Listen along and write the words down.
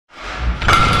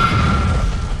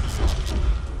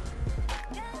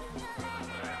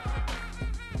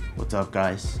What's up,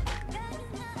 guys?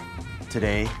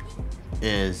 Today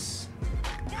is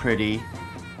pretty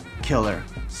killer.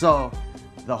 So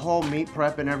the whole meet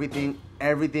prep and everything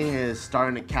is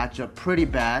starting to catch up pretty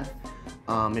bad.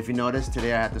 If you notice,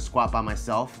 today I had to squat by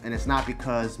myself, and it's not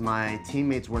because my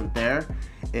teammates weren't there.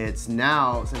 It's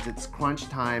now, since it's crunch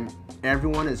time,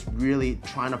 everyone is really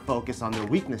trying to focus on their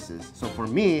weaknesses. So for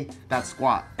me, that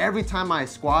squat. Every time I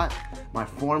squat, my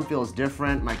form feels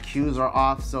different, my cues are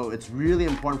off, so it's really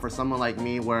important for someone like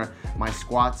me where my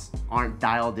squats aren't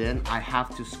dialed in. I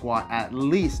have to squat at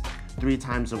least 3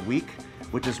 times a week,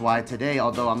 which is why today,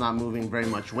 although I'm not moving very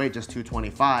much weight, just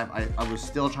 225, I was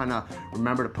still trying to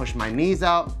remember to push my knees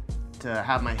out, to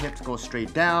have my hips go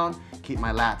straight down, keep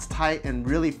my lats tight, and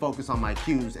really focus on my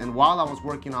cues. And while I was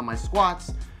working on my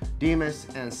squats, Demas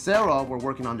and Sarah were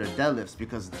working on their deadlifts,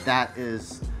 because that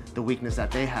is the weakness that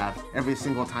they have. Every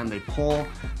single time they pull,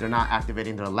 they're not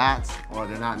activating their lats, or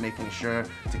they're not making sure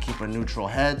to keep a neutral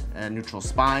head and neutral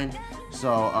spine.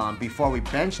 So before we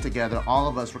bench together, all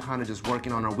of us were kind of just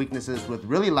working on our weaknesses with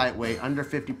really lightweight, under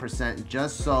 50%,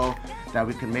 just so that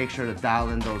we can make sure to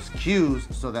dial in those cues,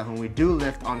 so that when we do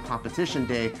lift on competition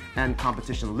day and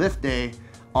competition lift day,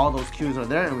 all those cues are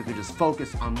there and we can just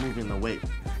focus on moving the weight.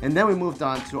 And then we moved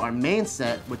on to our main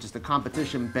set, which is the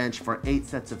competition bench for 8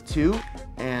 sets of 2.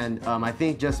 And I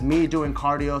think just me doing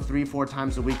cardio 3-4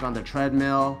 times a week on the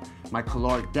treadmill, my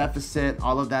caloric deficit,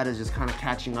 all of that is just kind of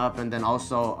catching up. And then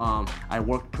also I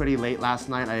worked pretty late last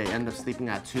night. I ended up sleeping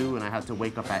at 2 and I had to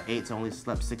wake up at 8, so I only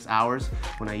slept 6 hours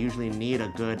when I usually need a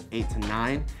good 8 to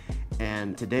 9.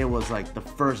 And today was like the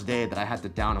first day that I had to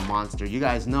down a monster. You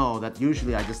guys know that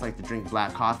usually I just like to drink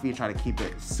black coffee, try to keep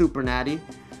it super natty.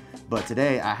 But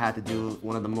today I had to do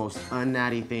one of the most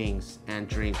unnatty things and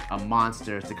drink a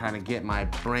monster to kind of get my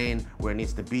brain where it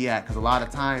needs to be at. Because a lot of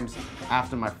times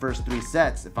after my first 3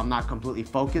 sets, if I'm not completely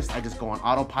focused, I just go on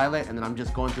autopilot and then I'm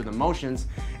just going through the motions,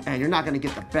 and you're not gonna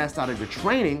get the best out of your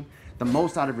training, the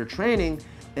most out of your training,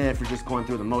 if you're just going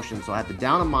through the motions. So I had to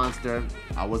down a monster.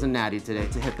 I was a natty today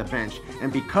to hit the bench.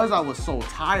 And because I was so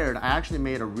tired, I actually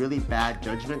made a really bad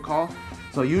judgment call.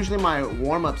 So usually my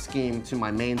warm-up scheme to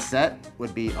my main set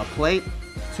would be a plate,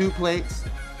 2 plates,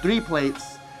 3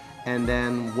 plates, and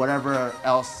then whatever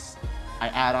else I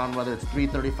add on, whether it's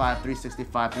 335,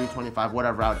 365, 325,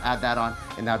 whatever, I would add that on,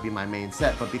 and that would be my main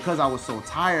set. But because I was so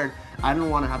tired, I didn't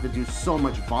want to have to do so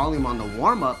much volume on the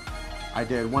warm-up. I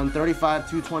did 135,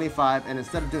 225, and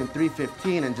instead of doing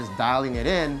 315 and just dialing it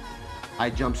in, I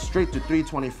jumped straight to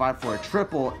 325 for a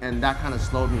triple, and that kind of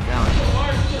slowed me down.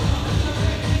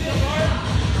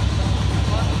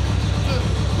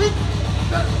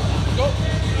 Go.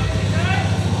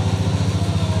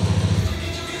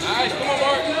 Nice, come on,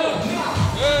 Bart.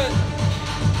 Good.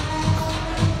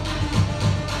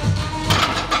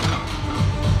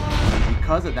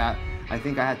 Because of that, I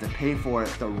think I had to pay for it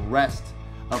the rest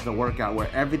of the workout, where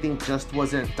everything just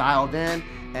wasn't dialed in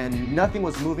and nothing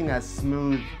was moving as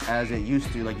smooth as it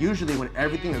used to. Like usually when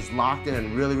everything is locked in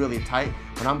and really, really tight,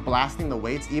 when I'm blasting the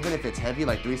weights, even if it's heavy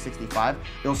like 365,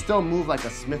 it'll still move like a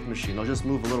Smith machine. It'll just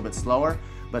move a little bit slower.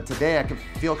 But today I could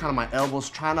feel kind of my elbows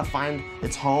trying to find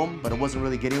its home, but it wasn't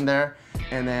really getting there.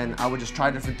 And then I would just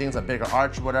try different things, a bigger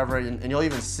arch or whatever. And you'll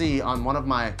even see on one of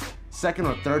my second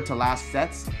or third to last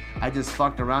sets, I just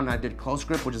fucked around and I did close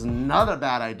grip, which is another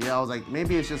bad idea. I was like,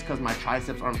 maybe it's just because my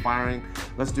triceps aren't firing.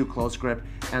 Let's do close grip.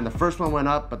 And the first one went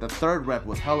up, but the third rep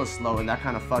was hella slow, and that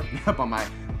kind of fucked me up on my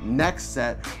next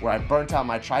set, where I burnt out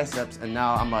my triceps, and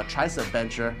now I'm a tricep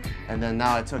bencher. And then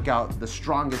now I took out the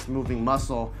strongest moving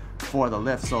muscle for the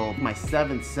lift. So my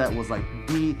 7th set was like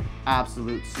the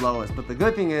absolute slowest. But the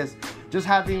good thing is, just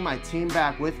having my team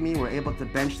back with me, we're able to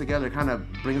bench together, kind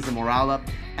of brings the morale up,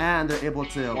 and they're able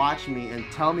to watch me and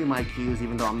tell me my cues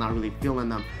even though I'm not really feeling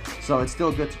them. So it's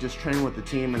still good to just train with the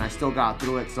team, and I still got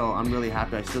through it, so I'm really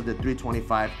happy. I still did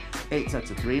 325, 8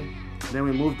 sets of 3. Then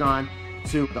we moved on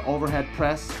to the overhead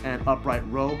press and upright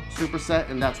row superset,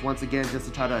 and that's once again just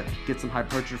to try to get some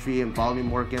hypertrophy and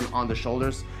volume work in on the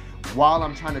shoulders. While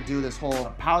I'm trying to do this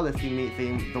whole powerlifting meet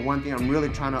thing, the one thing I'm really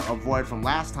trying to avoid from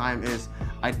last time is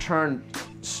I turned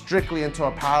strictly into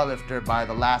a powerlifter by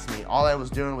the last meet. All I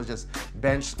was doing was just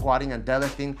bench, squatting, and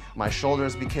deadlifting. My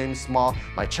shoulders became small,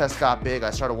 my chest got big, I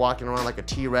started walking around like a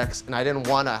T-Rex, and I didn't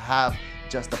want to have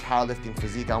just a powerlifting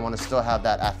physique. I want to still have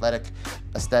that athletic,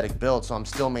 aesthetic build. So I'm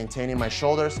still maintaining my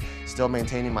shoulders, still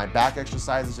maintaining my back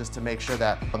exercises, just to make sure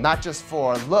that not just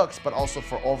for looks, but also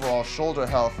for overall shoulder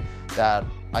health, that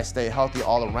I stay healthy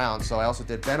all around. So I also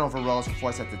did bent over rows for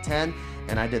 4 sets of 10,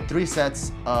 and I did 3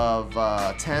 sets of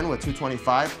 10 with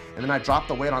 225, and then I dropped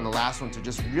the weight on the last one to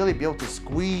just really be able to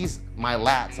squeeze my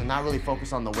lats and not really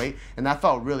focus on the weight, and that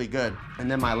felt really good. And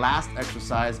then my last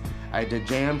exercise, I did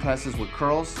JM presses with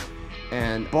curls,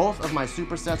 and both of my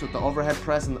supersets with the overhead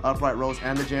press and the upright rows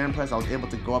and the JM press, I was able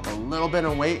to go up a little bit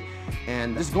in weight,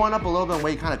 and just going up a little bit in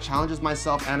weight kind of challenges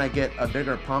myself, and I get a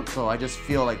bigger pump, so I just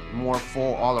feel like more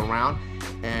full all around,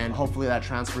 and hopefully that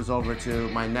transfers over to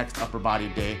my next upper body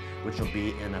day, which will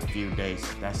be in a few days.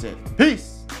 That's it.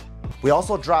 Peace! We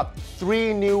also dropped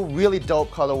 3 new really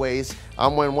dope colorways.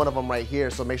 I'm wearing one of them right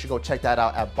here, so make sure you go check that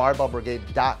out at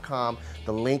barbellbrigade.com.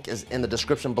 The link is in the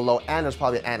description below, and there's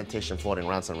probably an annotation floating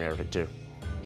around somewhere too.